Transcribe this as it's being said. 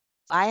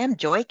I am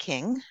Joy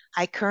King.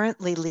 I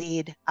currently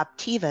lead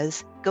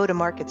Optiva's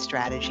go-to-market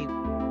strategy.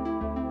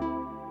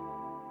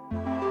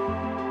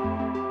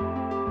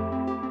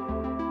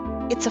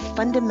 It's a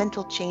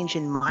fundamental change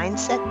in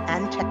mindset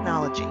and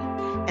technology,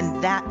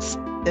 and that's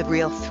the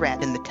real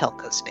threat in the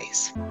telco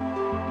space.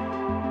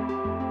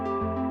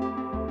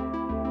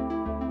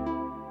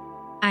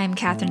 I'm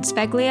Catherine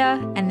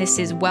Speglia, and this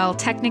is Well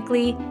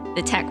Technically,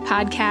 the tech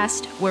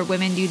podcast where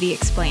women do the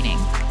explaining.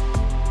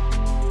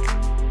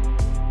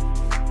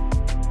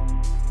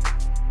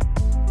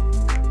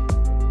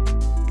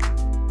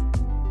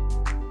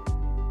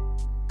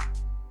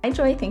 Hi,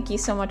 Joy. Thank you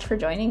so much for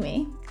joining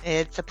me.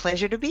 It's a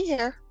pleasure to be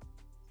here.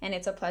 And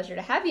it's a pleasure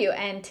to have you.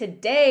 And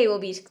today we'll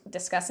be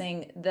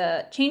discussing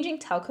the changing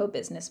telco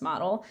business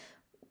model,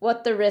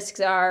 what the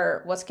risks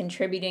are, what's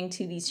contributing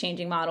to these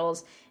changing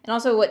models, and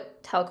also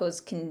what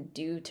telcos can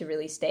do to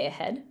really stay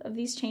ahead of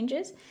these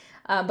changes.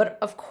 But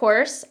of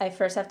course, I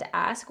first have to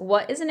ask,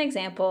 what is an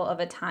example of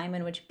a time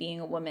in which being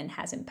a woman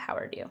has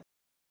empowered you?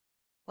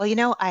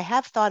 Well, I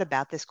have thought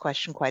about this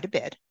question quite a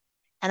bit.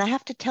 And I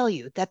have to tell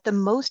you that the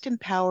most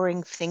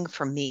empowering thing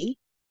for me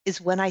is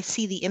when I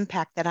see the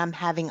impact that I'm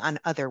having on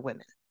other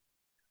women.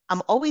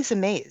 I'm always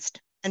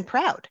amazed and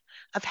proud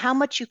of how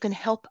much you can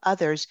help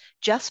others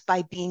just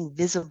by being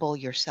visible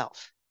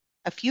yourself.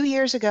 A few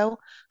years ago,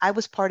 I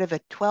was part of a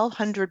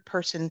 1,200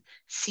 person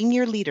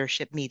senior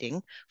leadership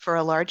meeting for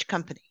a large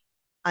company.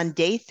 On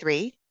day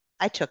 3,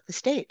 I took the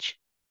stage.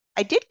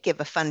 I did give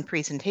a fun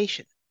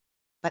presentation,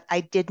 but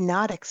I did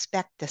not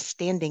expect a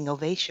standing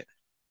ovation.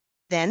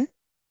 Then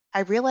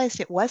I realized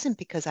it wasn't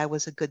because I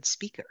was a good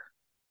speaker,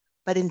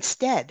 but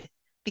instead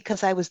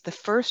because I was the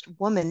first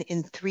woman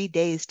in 3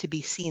 days to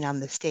be seen on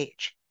the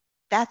stage.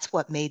 That's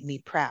what made me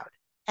proud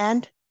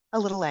and a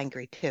little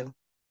angry too.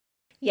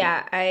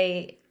 Yeah,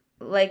 I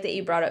like that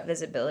you brought up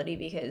visibility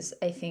because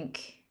I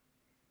think,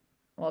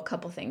 well, a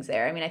couple things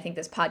there. I mean, I think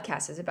this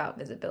podcast is about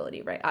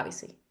visibility, right?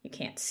 Obviously, you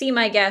can't see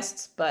my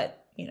guests,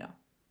 but,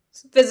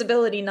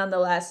 visibility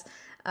nonetheless,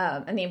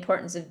 and the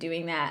importance of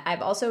doing that.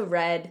 I've also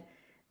read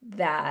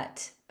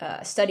that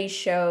studies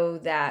show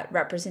that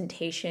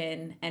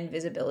representation and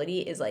visibility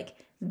is like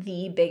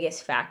the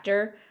biggest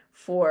factor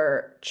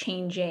for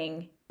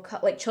changing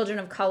like children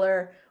of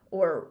color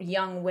or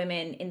young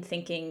women in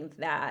thinking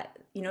that,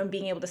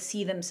 being able to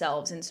see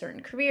themselves in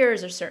certain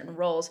careers or certain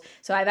roles.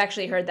 So I've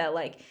actually heard that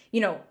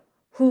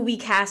who we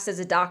cast as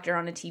a doctor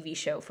on a TV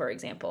show, for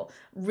example,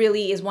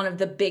 really is one of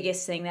the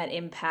biggest thing that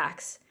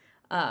impacts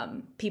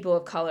people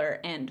of color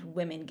and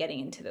women getting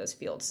into those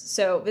fields.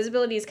 So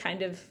visibility is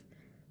kind of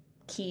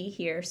key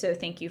here. So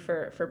thank you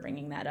for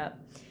bringing that up.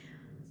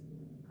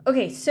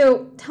 Okay,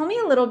 so tell me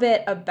a little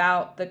bit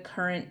about the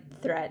current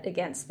threat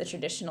against the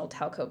traditional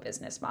telco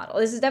business model.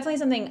 This is definitely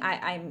something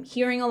I'm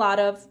hearing a lot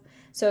of.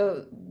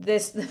 So the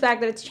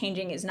fact that it's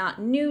changing is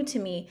not new to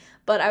me,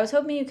 but I was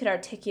hoping you could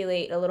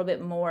articulate a little bit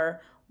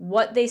more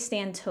what they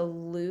stand to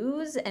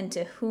lose and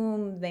to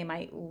whom they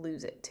might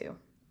lose it to.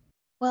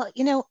 Well,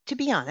 to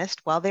be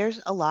honest, while there's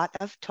a lot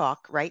of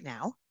talk right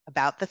now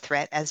about the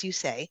threat, as you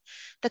say,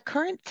 the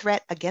current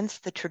threat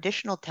against the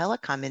traditional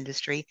telecom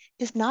industry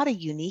is not a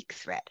unique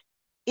threat.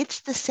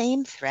 It's the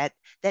same threat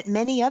that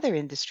many other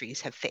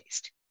industries have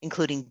faced,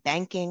 including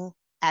banking,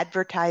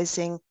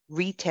 advertising,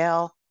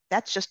 retail.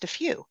 That's just a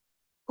few.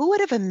 Who would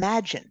have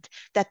imagined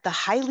that the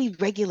highly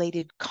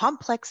regulated,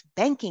 complex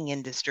banking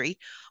industry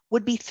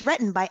would be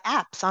threatened by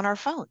apps on our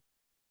phone?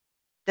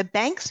 The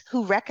banks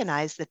who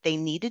recognized that they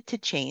needed to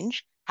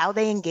change how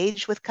they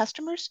engage with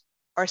customers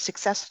are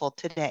successful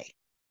today.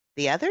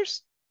 The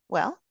others,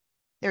 well,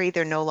 they're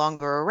either no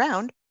longer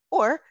around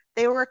or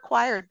they were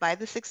acquired by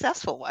the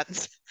successful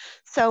ones.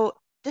 So,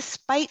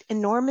 despite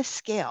enormous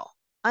scale,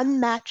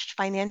 unmatched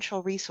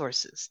financial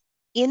resources,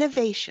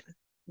 innovation,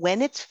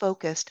 when it's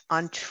focused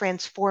on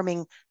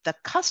transforming the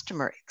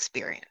customer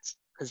experience,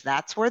 because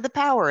that's where the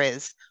power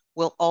is,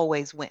 will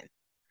always win.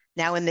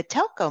 Now, in the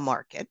telco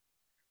market,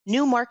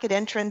 new market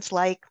entrants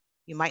like,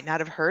 you might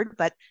not have heard,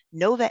 but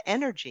Nova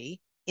Energy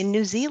in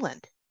New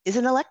Zealand is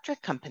an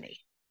electric company.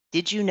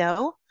 Did you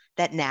know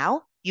that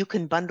now you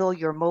can bundle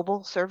your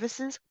mobile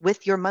services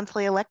with your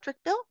monthly electric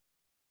bill?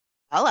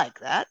 I like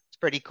that. It's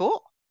pretty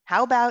cool.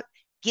 How about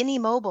Guinea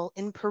Mobile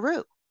in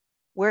Peru,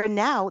 where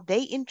now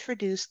they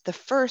introduced the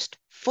first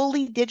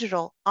fully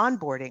digital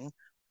onboarding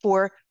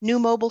for new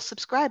mobile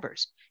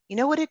subscribers? You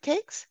know what it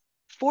takes?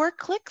 4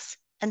 clicks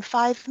and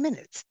 5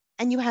 minutes,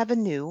 and you have a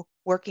new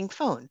working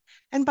phone.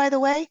 And by the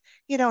way,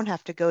 you don't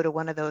have to go to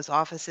one of those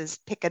offices,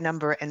 pick a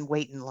number, and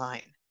wait in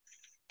line.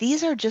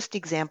 These are just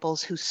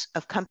examples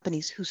of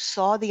companies who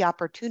saw the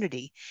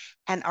opportunity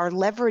and are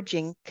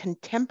leveraging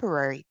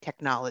contemporary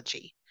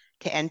technology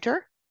to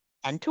enter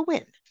and to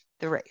win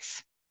the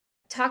race.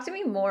 Talk to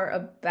me more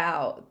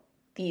about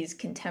these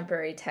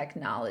contemporary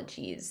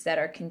technologies that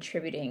are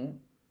contributing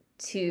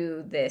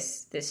to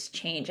this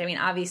change. I mean,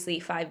 obviously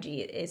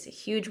 5G is a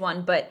huge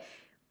one, but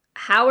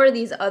how are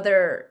these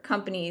other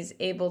companies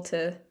able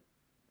to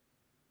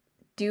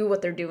do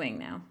what they're doing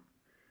now?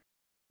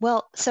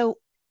 Well, so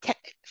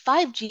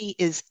 5G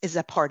is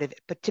a part of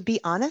it, but to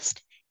be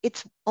honest,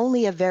 it's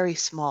only a very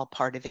small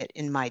part of it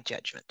in my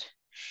judgment.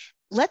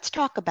 Let's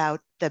talk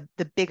about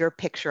the bigger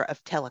picture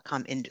of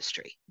telecom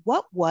industry.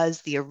 What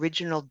was the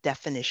original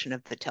definition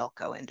of the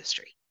telco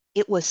industry?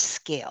 It was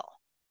scale.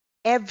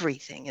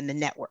 Everything in the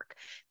network,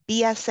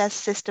 BSS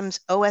systems,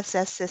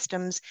 OSS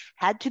systems,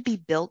 had to be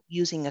built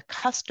using a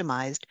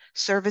customized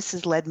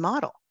services-led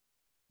model.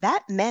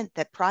 That meant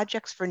that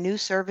projects for new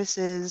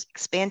services,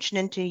 expansion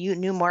into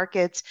new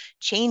markets,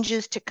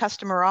 changes to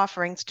customer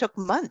offerings took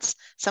months,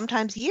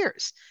 sometimes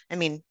years. I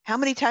mean, how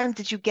many times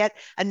did you get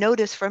a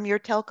notice from your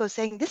telco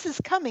saying this is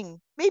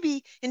coming,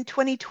 maybe in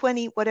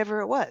 2020,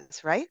 whatever it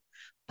was, right?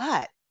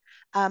 But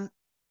um,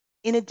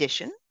 in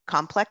addition,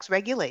 complex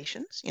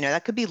regulations,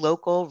 that could be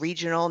local,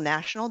 regional,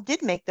 national,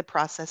 did make the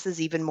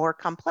processes even more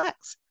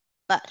complex.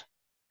 But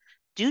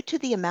due to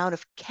the amount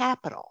of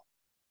capital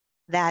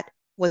that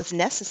was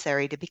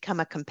necessary to become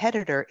a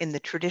competitor in the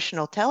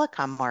traditional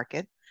telecom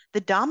market,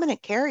 the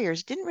dominant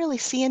carriers didn't really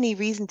see any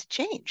reason to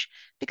change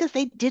because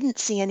they didn't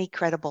see any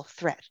credible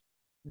threat.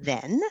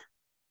 Then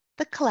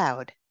the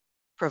cloud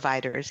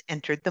providers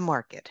entered the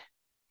market.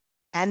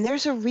 And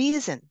there's a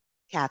reason,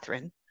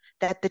 Catherine,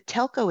 that the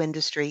telco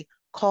industry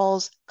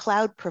calls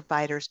cloud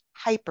providers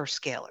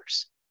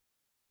hyperscalers.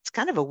 It's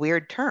kind of a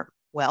weird term.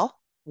 Well,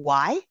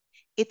 why?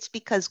 It's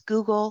because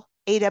Google,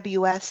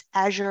 AWS,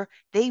 Azure,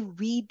 they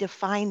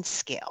redefined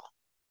scale,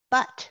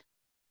 but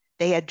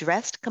they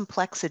addressed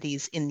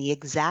complexities in the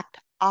exact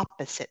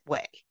opposite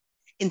way.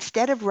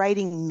 Instead of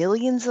writing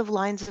millions of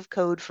lines of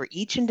code for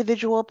each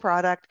individual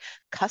product,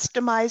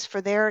 customized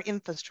for their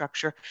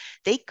infrastructure,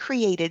 they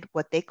created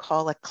what they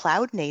call a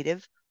cloud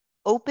native,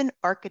 open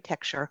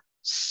architecture,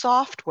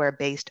 software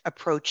based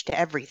approach to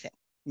everything.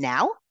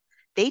 Now,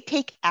 they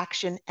take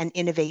action and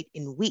innovate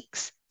in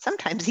weeks,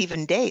 sometimes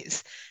even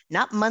days,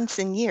 not months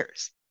and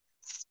years.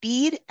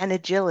 Speed and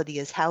agility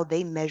is how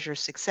they measure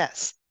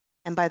success.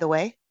 And by the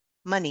way,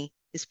 money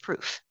is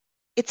proof.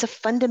 It's a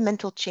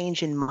fundamental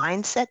change in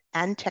mindset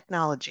and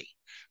technology.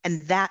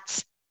 And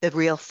that's the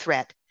real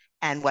threat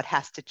and what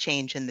has to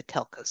change in the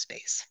telco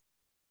space.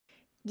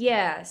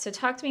 Yeah, so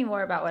talk to me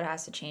more about what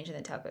has to change in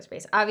the telco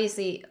space.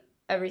 Obviously,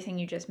 everything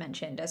you just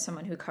mentioned, as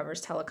someone who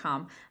covers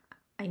telecom,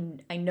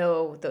 I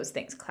know those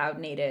things, cloud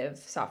native,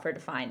 software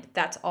defined,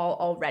 that's all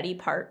already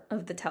part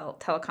of the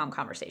telecom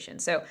conversation.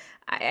 So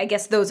I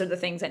guess those are the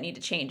things that need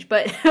to change.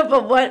 But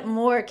but what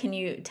more can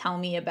you tell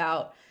me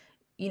about,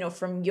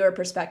 from your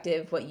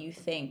perspective, what you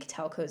think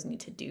telcos need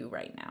to do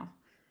right now?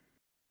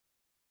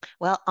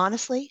 Well,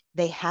 honestly,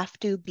 they have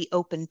to be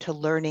open to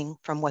learning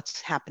from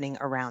what's happening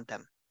around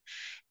them.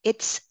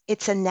 It's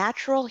a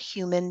natural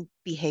human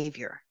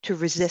behavior to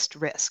resist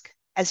risk.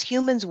 As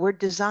humans, we're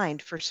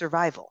designed for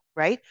survival,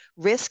 right?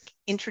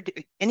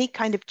 Any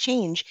kind of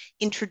change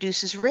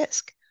introduces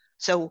risk.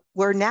 So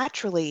we're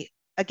naturally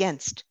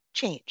against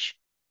change.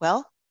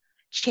 Well,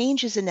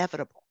 change is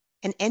inevitable.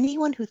 And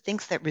anyone who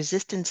thinks that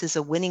resistance is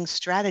a winning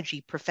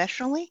strategy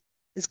professionally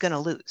is going to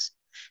lose.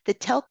 The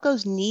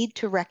telcos need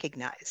to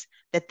recognize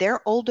that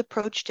their old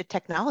approach to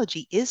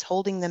technology is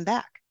holding them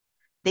back.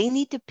 They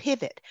need to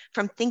pivot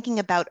from thinking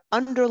about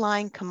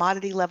underlying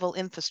commodity level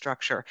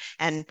infrastructure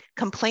and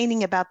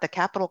complaining about the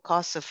capital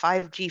costs of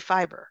 5G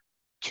fiber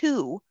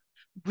to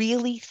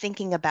really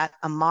thinking about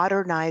a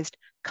modernized,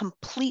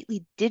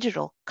 completely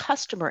digital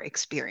customer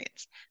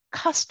experience.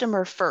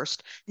 Customer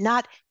first,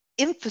 not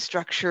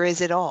infrastructure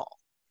is it all.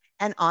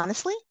 And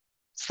honestly,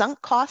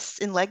 sunk costs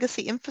in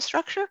legacy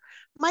infrastructure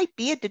might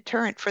be a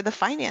deterrent for the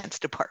finance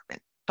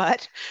department,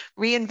 but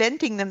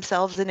reinventing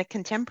themselves in a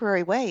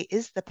contemporary way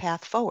is the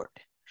path forward.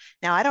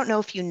 Now, I don't know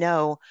if you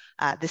know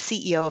the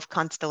CEO of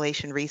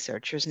Constellation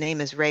Research. His name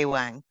is Ray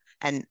Wang,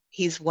 and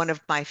he's one of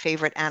my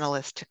favorite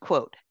analysts to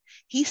quote.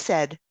 He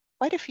said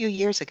quite a few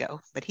years ago,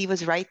 but he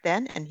was right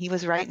then and he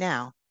was right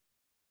now.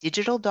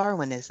 Digital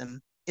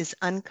Darwinism is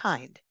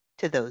unkind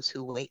to those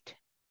who wait.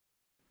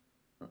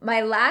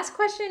 My last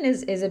question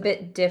is a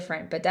bit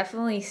different, but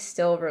definitely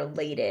still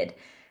related.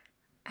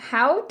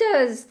 How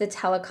does the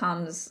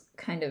telecoms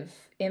kind of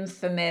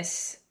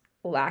infamous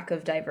lack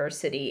of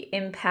diversity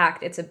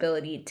impact its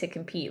ability to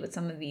compete with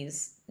some of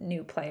these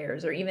new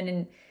players or even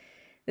in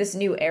this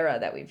new era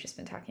that we've just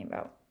been talking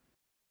about?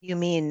 You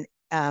mean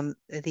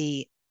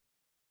the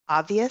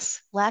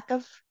obvious lack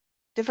of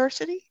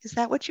diversity? Is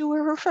that what you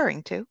were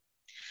referring to?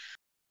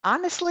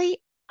 Honestly,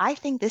 I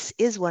think this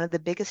is one of the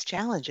biggest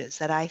challenges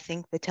that I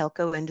think the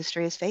telco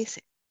industry is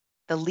facing.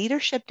 The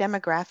leadership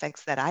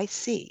demographics that I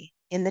see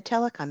in the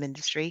telecom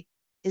industry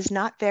is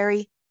not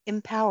very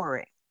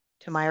empowering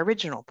to my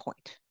original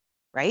point,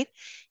 right?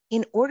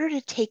 In order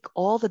to take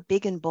all the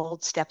big and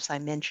bold steps I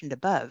mentioned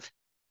above,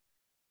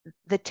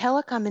 the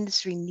telecom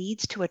industry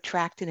needs to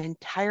attract an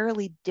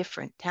entirely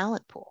different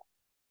talent pool.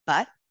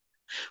 But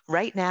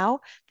right now,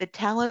 the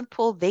talent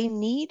pool they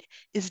need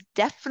is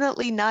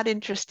definitely not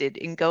interested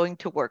in going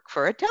to work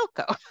for a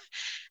telco.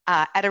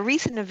 At a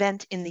recent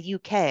event in the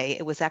UK,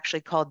 it was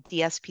actually called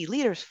DSP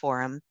Leaders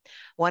Forum.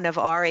 One of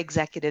our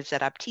executives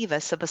at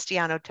Optiva,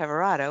 Sebastiano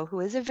Taverato, who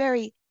is a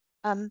very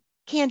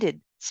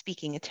candid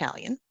speaking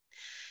Italian,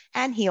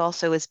 and he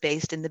also is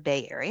based in the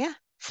Bay Area,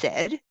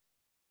 said,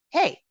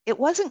 hey, it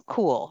wasn't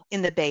cool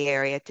in the Bay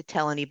Area to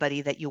tell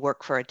anybody that you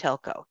work for a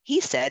telco. He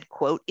said,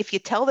 quote, if you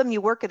tell them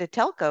you work at a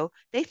telco,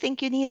 they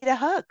think you need a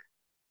hug.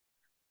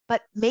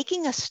 But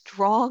making a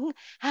strong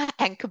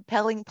and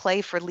compelling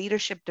play for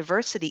leadership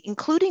diversity,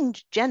 including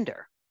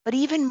gender, but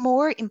even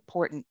more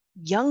important,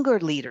 younger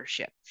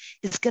leadership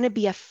is going to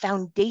be a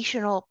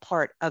foundational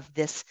part of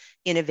this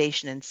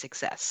innovation and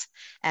success.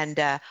 And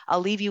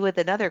I'll leave you with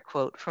another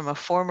quote from a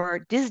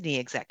former Disney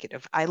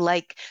executive. I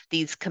like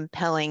these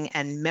compelling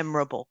and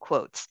memorable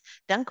quotes.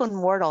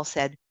 Duncan Wardle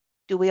said,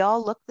 do we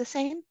all look the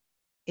same?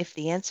 If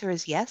the answer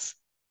is yes,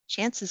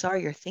 chances are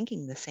you're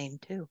thinking the same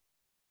too.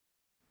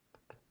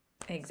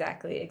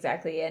 Exactly,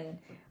 exactly. And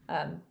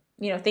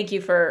thank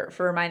you for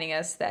reminding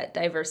us that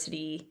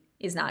diversity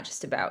is not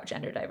just about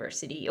gender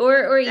diversity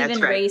or That's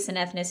even right. race and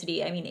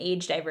ethnicity. I mean,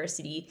 age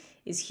diversity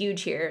is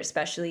huge here,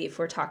 especially if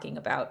we're talking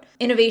about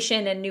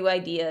innovation and new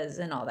ideas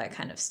and all that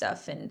kind of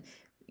stuff. And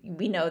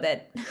we know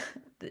that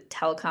the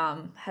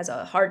telecom has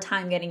a hard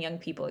time getting young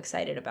people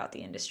excited about the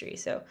industry.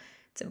 So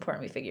it's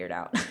important we figure it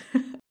out.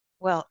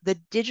 Well, the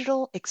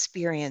digital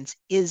experience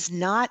is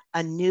not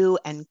a new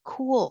and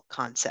cool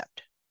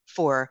concept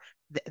for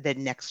the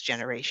next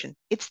generation.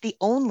 It's the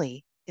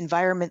only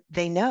environment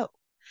they know.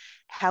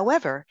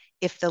 However,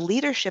 if the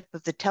leadership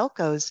of the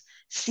telcos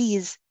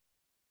sees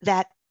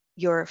that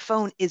your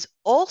phone is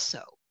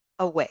also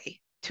a way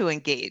to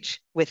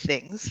engage with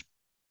things,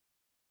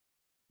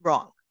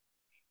 wrong.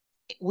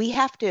 We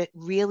have to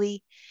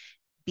really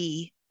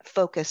be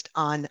focused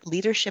on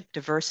leadership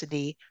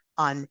diversity,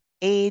 on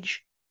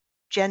age,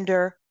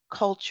 gender,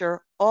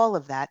 culture, all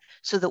of that,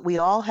 so that we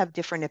all have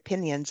different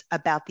opinions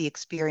about the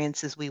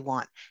experiences we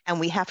want. And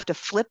we have to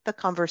flip the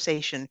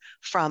conversation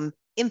from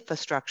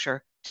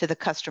infrastructure to the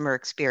customer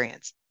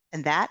experience.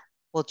 And that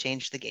will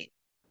change the game.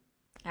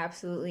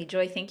 Absolutely.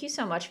 Joy, thank you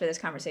so much for this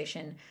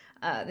conversation.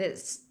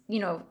 This,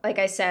 like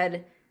I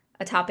said,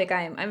 a topic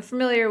I'm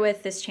familiar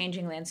with, this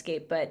changing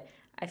landscape, but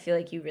I feel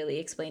like you really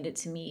explained it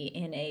to me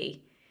in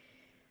a,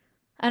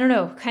 I don't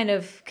know, kind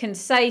of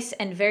concise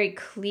and very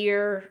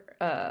clear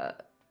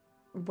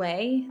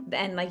way.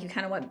 And like you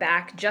kind of went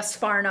back just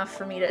far enough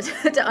for me to,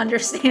 to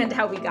understand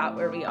how we got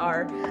where we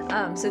are.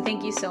 So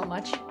thank you so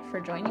much for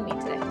joining me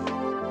today.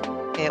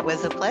 It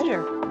was a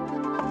pleasure.